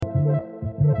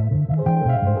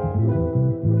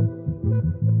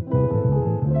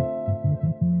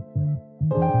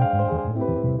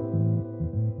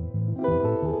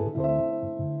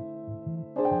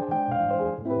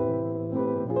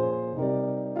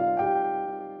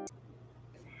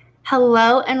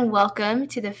Hello and welcome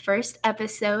to the first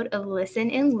episode of Listen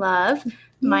in Love.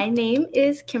 My name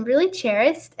is Kimberly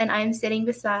Charist, and I'm sitting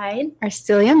beside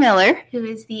Arcelia Miller, who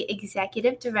is the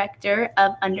Executive Director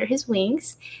of Under His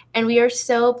Wings. And we are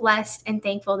so blessed and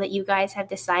thankful that you guys have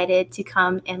decided to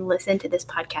come and listen to this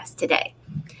podcast today.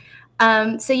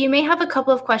 So you may have a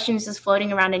couple of questions just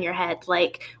floating around in your head,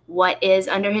 like what is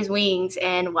Under His Wings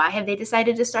and why have they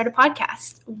decided to start a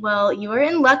podcast? Well, you are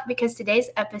in luck because today's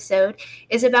episode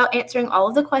is about answering all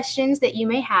of the questions that you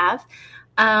may have.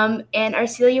 And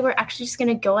Arcelia, we're actually just going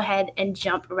to go ahead and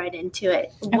jump right into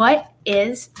it. Okay. What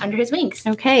is Under His Wings?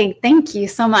 Okay, thank you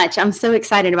so much. I'm so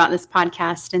excited about this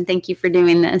podcast, and thank you for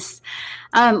doing this.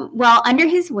 Well, Under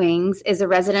His Wings is a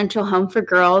residential home for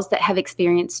girls that have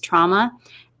experienced trauma.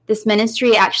 This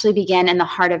ministry actually began in the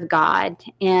heart of God,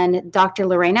 and Dr.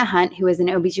 Lorena Hunt, who is an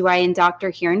OBGYN doctor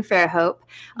here in Fairhope,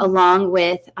 along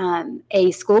with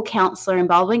a school counselor in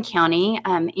Baldwin County,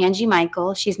 Angie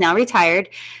Michael, she's now retired.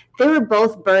 They were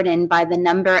both burdened by the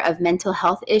number of mental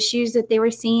health issues that they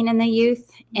were seeing in the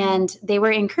youth, and they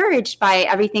were encouraged by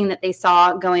everything that they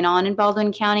saw going on in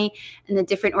Baldwin County and the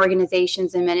different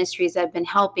organizations and ministries that have been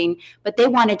helping, but they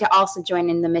wanted to also join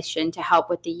in the mission to help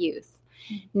with the youth.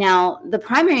 Now, the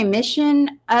primary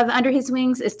mission of Under His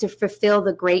Wings is to fulfill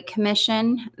the Great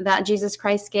Commission that Jesus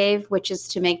Christ gave, which is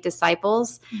to make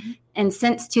disciples. Mm-hmm. And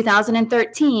since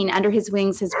 2013, Under His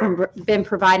Wings has been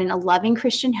providing a loving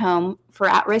Christian home for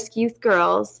at-risk youth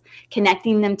girls,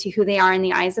 connecting them to who they are in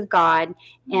the eyes of God,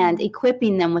 and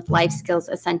equipping them with life skills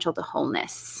essential to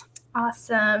wholeness.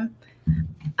 Awesome.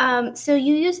 So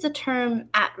you use the term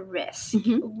at risk.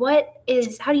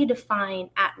 Mm-hmm. How do you define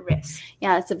at risk?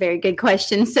 Yeah, that's a very good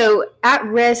question. So at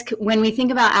risk, when we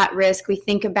think about at risk, we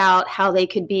think about how they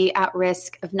could be at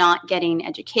risk of not getting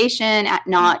education, at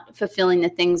not fulfilling the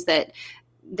things that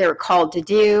they're called to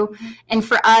do. Mm-hmm. And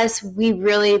for us,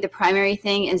 the primary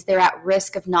thing is they're at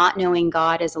risk of not knowing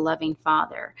God as a loving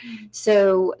Father. Mm-hmm.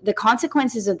 So the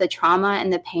consequences of the trauma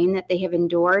and the pain that they have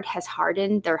endured has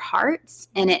hardened their hearts,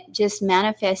 and it just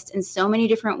manifests in so many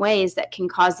different ways that can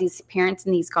cause these parents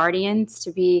and these guardians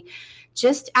to be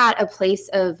just at a place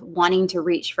of wanting to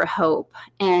reach for hope.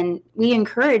 And we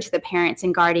encourage the parents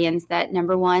and guardians that,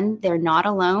 number one, they're not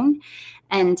alone,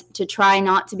 and to try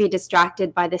not to be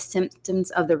distracted by the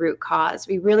symptoms of the root cause.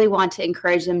 We really want to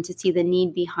encourage them to see the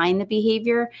need behind the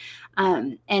behavior,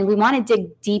 and we want to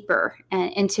dig deeper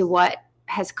into what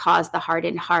has caused the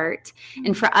hardened heart.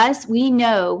 And for us, we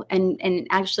know, and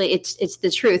actually it's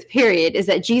the truth, period, is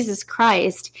that Jesus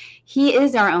Christ, He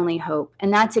is our only hope.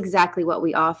 And that's exactly what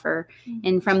we offer.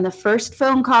 And from the first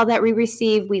phone call that we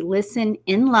receive, we listen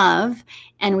in love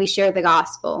and we share the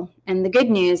gospel. And the good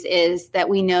news is that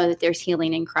we know that there's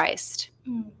healing in Christ.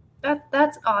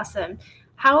 That's awesome.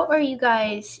 How are you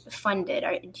guys funded?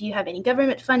 Do you have any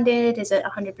government funded? Is it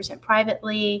 100%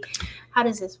 privately? How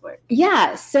does this work?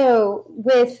 Yeah, so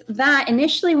with that,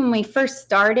 initially when we first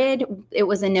started, it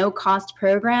was a no-cost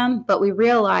program, but we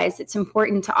realized it's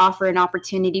important to offer an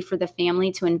opportunity for the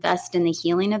family to invest in the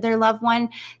healing of their loved one.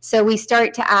 So we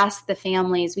started to ask the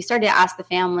families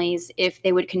if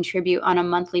they would contribute on a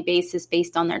monthly basis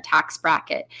based on their tax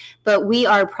bracket. But we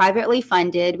are privately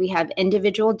funded. We have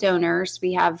individual donors.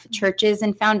 We have churches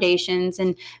and foundations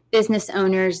and business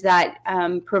owners that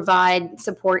provide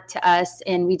support to us,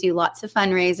 and we do lots of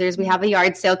fundraisers. We have a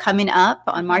yard sale coming up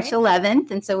on March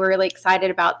 11th, and so we're really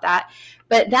excited about that.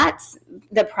 But that's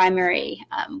the primary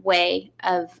way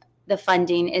of the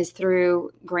funding is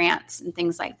through grants and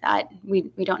things like that.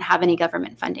 We don't have any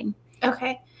government funding.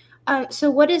 Okay. So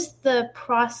what is the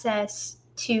process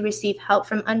to receive help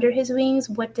from Under His Wings?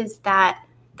 What does that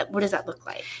look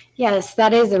like? Yes,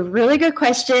 that is a really good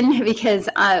question because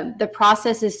the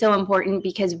process is so important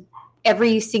because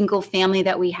every single family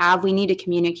that we have, we need to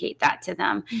communicate that to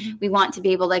them. Mm-hmm. We want to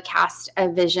be able to cast a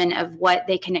vision of what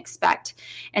they can expect.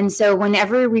 And so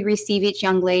whenever we receive each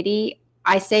young lady,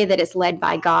 I say that it's led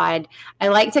by God. I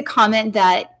like to comment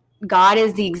that God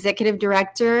is the executive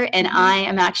director and I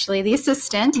am actually the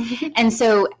assistant. And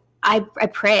so I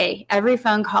pray. Every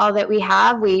phone call that we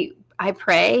have, I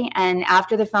pray, and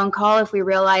after the phone call, if we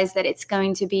realize that it's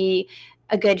going to be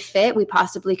a good fit, we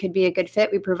possibly could be a good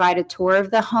fit, we provide a tour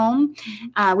of the home.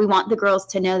 We want the girls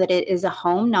to know that it is a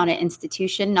home, not an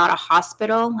institution, not a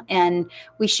hospital, and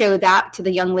we show that to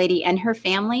the young lady and her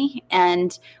family,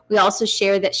 and we also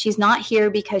share that she's not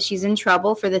here because she's in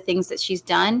trouble for the things that she's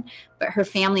done, but her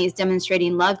family is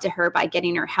demonstrating love to her by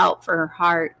getting her help for her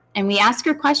heart. And we ask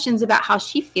her questions about how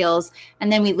she feels, and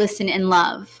then we listen in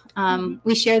love.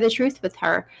 We share the truth with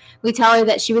her. We tell her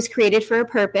that she was created for a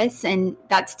purpose, and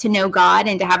that's to know God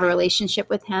and to have a relationship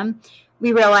with him.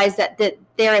 We realize that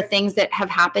there are things that have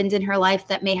happened in her life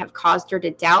that may have caused her to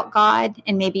doubt God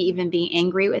and maybe even be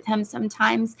angry with him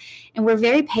sometimes. And we're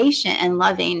very patient and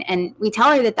loving. And we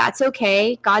tell her that that's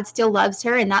okay. God still loves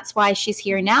her. And that's why she's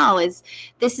here now.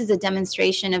 This is a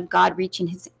demonstration of God reaching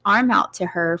his arm out to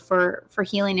her for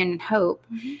healing and hope.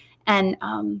 Mm-hmm.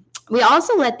 And we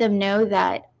also let them know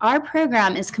that our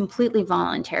program is completely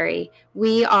voluntary.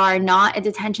 We are not a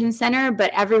detention center,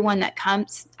 but everyone that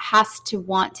comes has to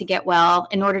want to get well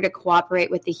in order to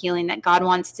cooperate with the healing that God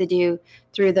wants to do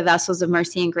through the vessels of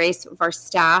mercy and grace of our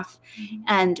staff. Mm-hmm.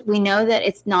 And we know that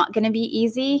it's not going to be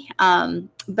easy,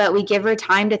 but we give her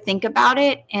time to think about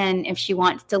it. And if she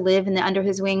wants to live in the Under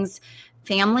His Wings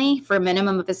family for a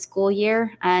minimum of a school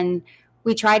year, and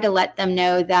we try to let them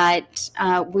know that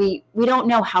we don't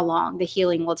know how long the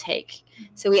healing will take.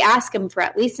 So we ask them for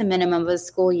at least a minimum of a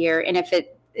school year. And if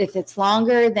it's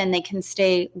longer, then they can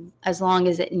stay as long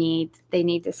as they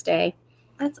need to stay.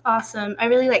 That's awesome. I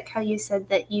really like how you said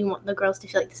that you want the girls to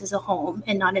feel like this is a home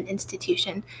and not an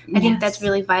institution. I think that's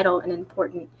really vital and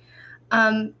important.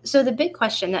 So the big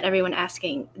question that everyone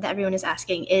is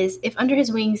asking is, if Under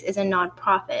His Wings is a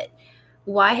nonprofit,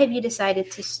 why have you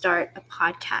decided to start a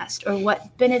podcast, or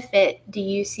what benefit do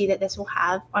you see that this will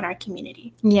have on our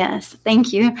community? Yes,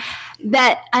 thank you.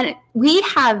 We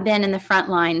have been in the front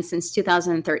line since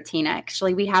 2013,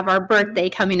 actually. We have our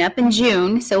birthday coming up in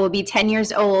June, so we'll be 10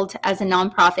 years old as a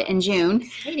nonprofit in June.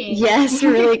 Exciting. Yes,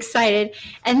 we're really excited.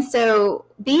 And so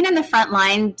being in the front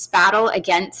lines battle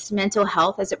against mental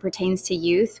health as it pertains to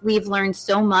youth, we've learned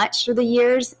so much through the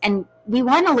years, and we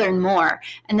want to learn more.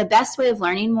 And the best way of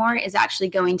learning more is actually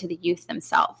going to the youth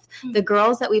themselves. Mm-hmm. The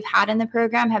girls that we've had in the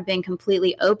program have been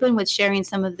completely open with sharing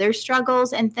some of their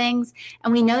struggles and things.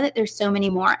 And we know that there's so many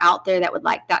more out there that would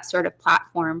like that sort of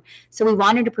platform. So we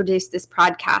wanted to produce this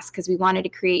podcast because we wanted to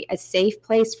create a safe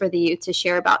place for the youth to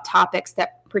share about topics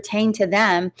that pertain to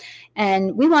them.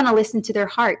 And we want to listen to their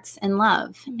hearts and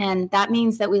love. Mm-hmm. And that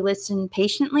means that we listen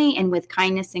patiently and with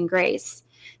kindness and grace.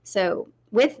 So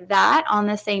with that, on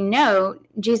the same note,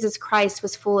 Jesus Christ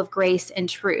was full of grace and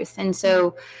truth. And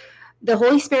so the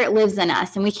Holy Spirit lives in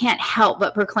us, and we can't help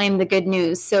but proclaim the good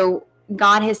news. So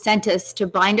God has sent us to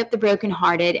bind up the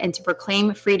brokenhearted and to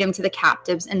proclaim freedom to the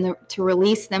captives and to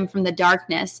release them from the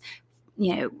darkness,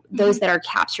 those that are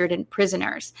captured and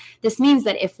prisoners. This means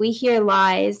that if we hear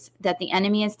lies that the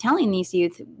enemy is telling these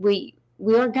youth, we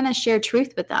are going to share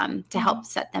truth with them to help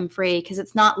set them free, because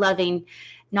it's not loving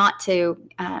not to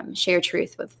share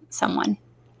truth with someone.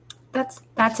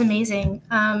 That's amazing.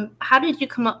 How did you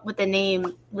come up with the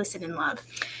name Listen in Love?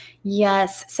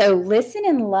 Yes. So Listen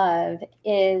in Love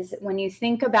is, when you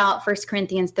think about 1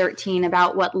 Corinthians 13,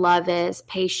 about what love is: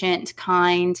 patient,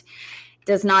 kind,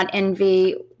 does not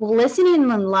envy. Well, Listening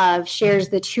in Love shares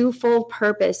the twofold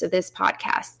purpose of this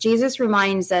podcast. Jesus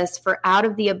reminds us, for out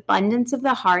of the abundance of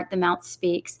the heart, the mouth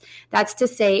speaks. That's to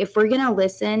say, if we're going to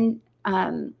listen,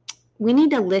 we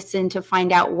need to listen to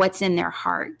find out what's in their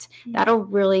heart. That'll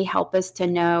really help us to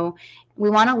know. We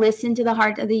want to listen to the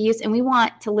heart of the youth, and we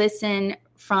want to listen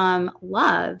from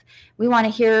love. We want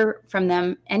to hear from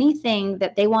them anything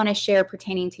that they want to share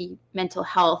pertaining to mental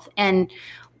health. And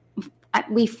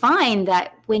we find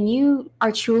that when you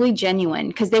are truly genuine,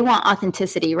 because they want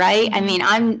authenticity, right? Mm-hmm.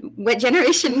 I mean, what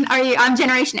generation are you? I'm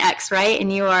Generation X, right?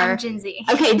 And you are? I'm Gen Z.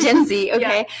 Okay, Gen Z.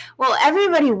 Okay. Yeah. Well,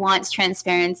 everybody wants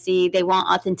transparency. They want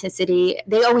authenticity.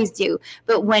 They always do.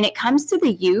 But when it comes to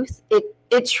the youth,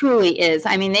 it truly is.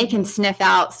 I mean, they can sniff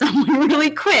out someone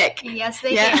really quick. Yes,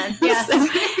 they can.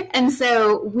 Yes. And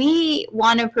so we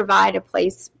want to provide a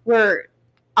place where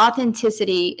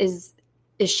authenticity is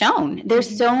shown.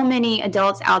 There's so many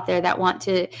adults out there that want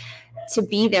to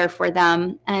be there for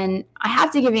them. And I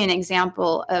have to give you an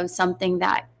example of something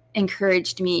that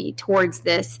encouraged me towards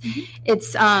this. Mm-hmm.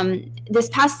 It's this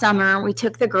past summer, we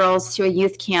took the girls to a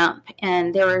youth camp,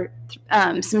 and there were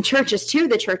some churches. Two of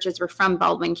the churches were from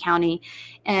Baldwin County.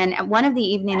 And at one of the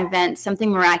evening events, something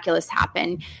miraculous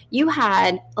happened. You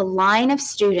had a line of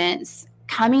students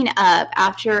coming up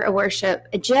after a worship,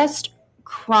 just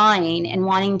crying and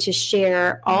wanting to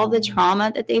share all the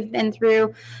trauma that they've been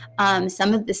through,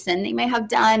 some of the sin they may have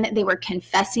done. They were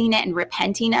confessing it and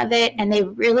repenting of it, and they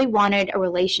really wanted a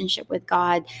relationship with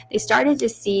God. They started to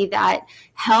see that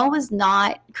hell was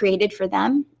not created for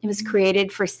them. It was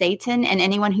created for Satan and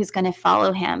anyone who's going to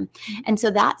follow him. And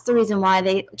so that's the reason why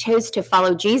they chose to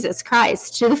follow Jesus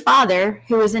Christ to the Father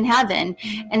who is in heaven.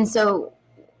 And so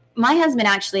my husband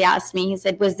actually asked me, he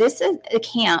said, was this a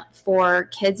camp for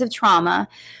kids of trauma?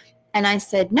 And I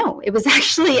said, no, it was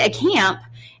actually a camp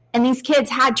And these kids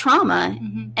had trauma,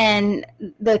 and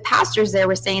the pastors there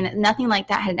were saying that nothing like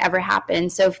that had ever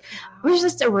happened. So it was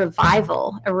just a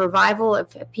revival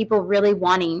of people really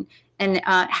wanting. And it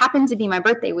happened to be my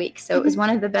birthday week, so it was one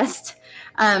of the best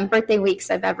birthday weeks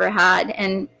I've ever had,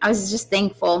 and I was just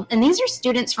thankful. And these are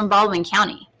students from Baldwin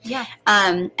County. Yeah.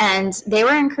 And they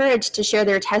were encouraged to share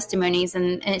their testimonies.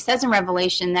 And it says in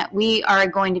Revelation that we are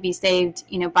going to be saved,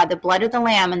 by the blood of the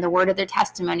Lamb and the word of their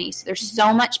testimony. So there's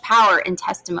so much power in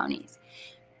testimonies.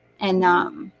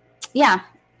 And Yeah.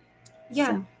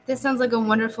 So. This sounds like a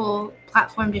wonderful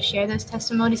platform to share those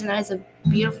testimonies. And that is a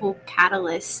beautiful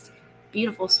catalyst,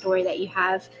 beautiful story that you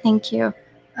have. Thank you.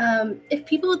 If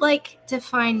people would like to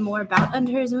find more about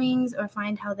Under His Wings or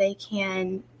find how they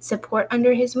can support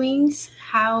Under His Wings,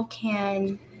 where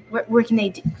can they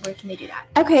do that?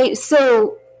 Okay,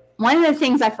 so one of the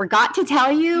things I forgot to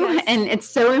tell you, and it's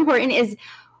so important, is,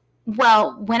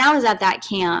 when I was at that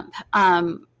camp,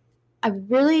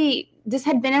 this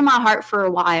had been in my heart for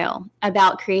a while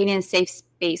about creating a safe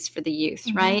space for the youth,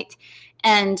 right?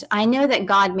 And I know that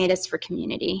God made us for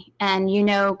community. And,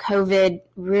 COVID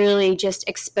really just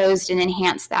exposed and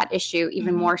enhanced that issue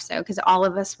even more so, because all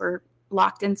of us were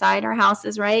locked inside our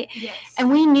houses, right? Yes.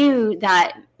 And we knew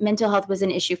that mental health was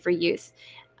an issue for youth.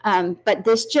 But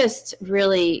this just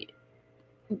really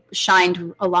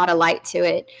shined a lot of light to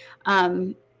it.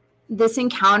 This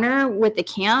encounter with the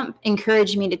camp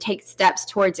encouraged me to take steps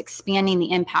towards expanding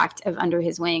the impact of Under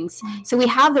His Wings. So we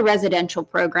have the residential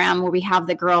program where we have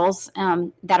the girls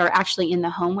that are actually in the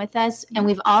home with us. And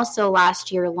we've also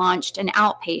last year launched an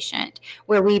outpatient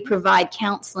where we provide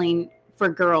counseling for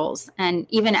girls, and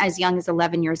even as young as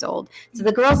 11 years old. So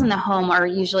the girls in the home are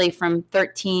usually from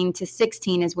 13 to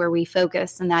 16 is where we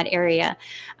focus in that area.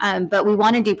 But we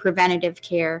want to do preventative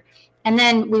care. And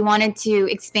then we wanted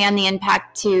to expand the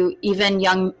impact to even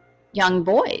young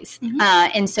boys.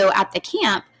 And so at the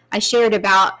camp, I shared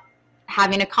about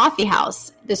having a coffee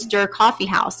house, the Stir Coffee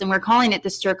House. And we're calling it the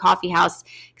Stir Coffee House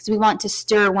because we want to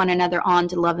stir one another on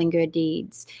to love and good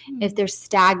deeds. If they're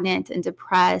stagnant and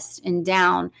depressed and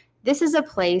down, this is a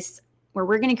place where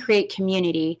we're going to create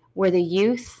community where the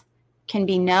youth can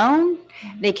be known,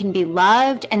 they can be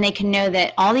loved, and they can know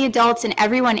that all the adults and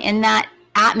everyone in that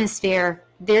atmosphere,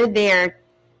 they're there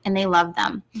and they love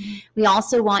them. We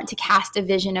also want to cast a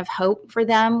vision of hope for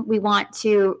them. We want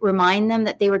to remind them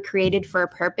that they were created for a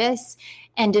purpose.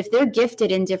 And if they're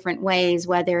gifted in different ways,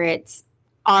 whether it's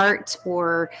art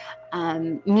or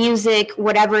music,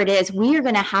 whatever it is, we are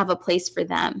going to have a place for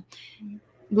them.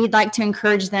 We'd like to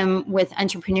encourage them with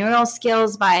entrepreneurial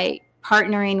skills by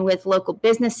partnering with local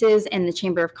businesses and the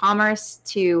Chamber of Commerce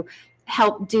to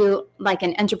help do like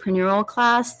an entrepreneurial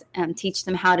class and teach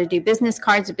them how to do business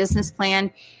cards, a business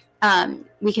plan.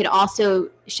 We could also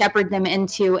shepherd them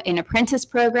into an apprentice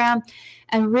program.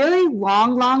 And really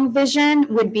long vision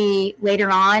would be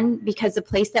later on, because the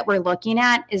place that we're looking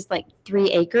at is like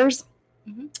 3 acres.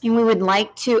 And we would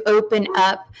like to open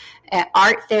up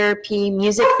art therapy,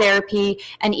 music therapy,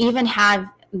 and even have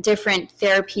different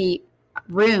therapy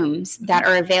rooms that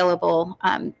are available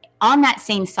on that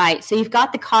same site. So you've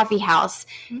got the coffee house,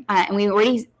 and we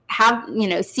already have,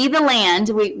 see the land.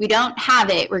 We don't have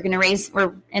it. We're in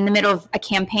the middle of a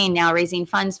campaign now raising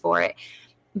funds for it.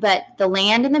 But the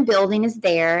land and the building is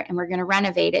there, and we're going to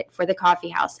renovate it for the coffee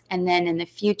house. And then in the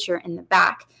future, in the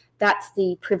back, that's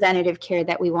the preventative care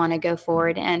that we want to go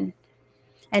forward in.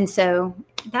 And so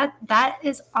that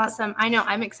is awesome. I know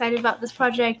I'm excited about this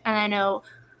project, and I know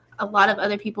a lot of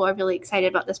other people are really excited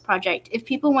about this project. If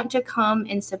people want to come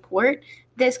and support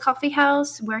this coffee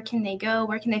house, where can they go?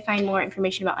 Where can they find more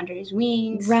information about Under His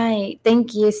Wings? Right.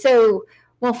 Thank you. So,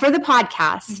 for the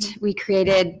podcast, we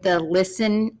created the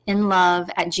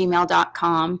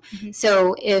listeninlove@gmail.com.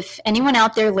 So if anyone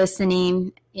out there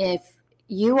listening, if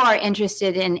you are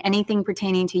interested in anything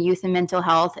pertaining to youth and mental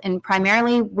health, and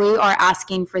primarily we are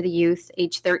asking for the youth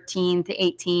age 13 to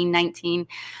 18, 19.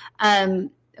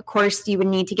 Of course, you would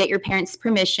need to get your parents'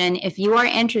 permission. If you are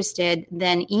interested,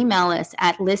 then email us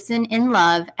at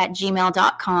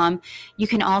listeninlove@gmail.com. You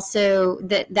can also,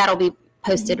 that'll be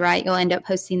posted, right? You'll end up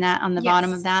posting that on the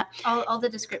bottom of that. All the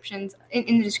descriptions,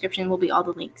 in the description will be all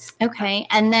the links. Okay.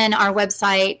 And then our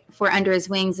website for Under His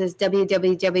Wings is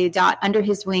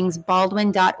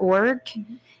www.underhiswingsbaldwin.org.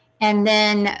 And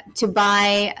then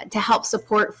to help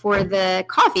support for the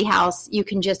coffee house, you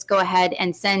can just go ahead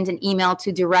and send an email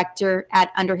to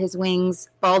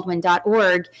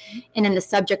director@underhiswingsbaldwin.org. And in the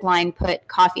subject line, put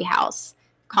coffee house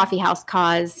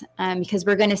cause, because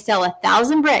we're going to sell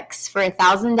 1,000 bricks for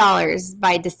 $1,000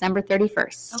 by December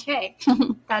 31st. Okay.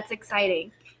 That's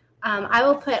exciting. I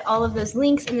will put all of those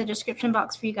links in the description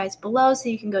box for you guys below so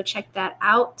you can go check that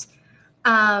out.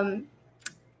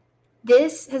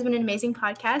 This has been an amazing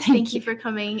podcast. Thank you for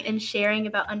coming and sharing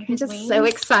about Under His Wings. I'm just so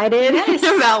excited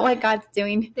about what God's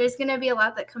doing. There's going to be a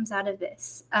lot that comes out of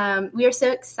this. We are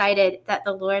so excited that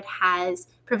the Lord has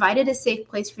provided a safe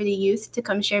place for the youth to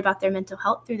come share about their mental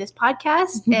health through this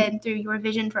podcast and through your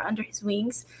vision for Under His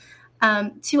Wings.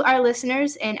 To our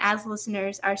listeners and as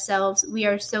listeners ourselves, we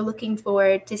are so looking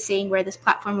forward to seeing where this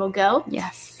platform will go.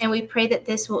 Yes. And we pray that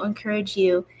this will encourage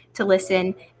you to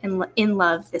listen in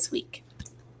love this week.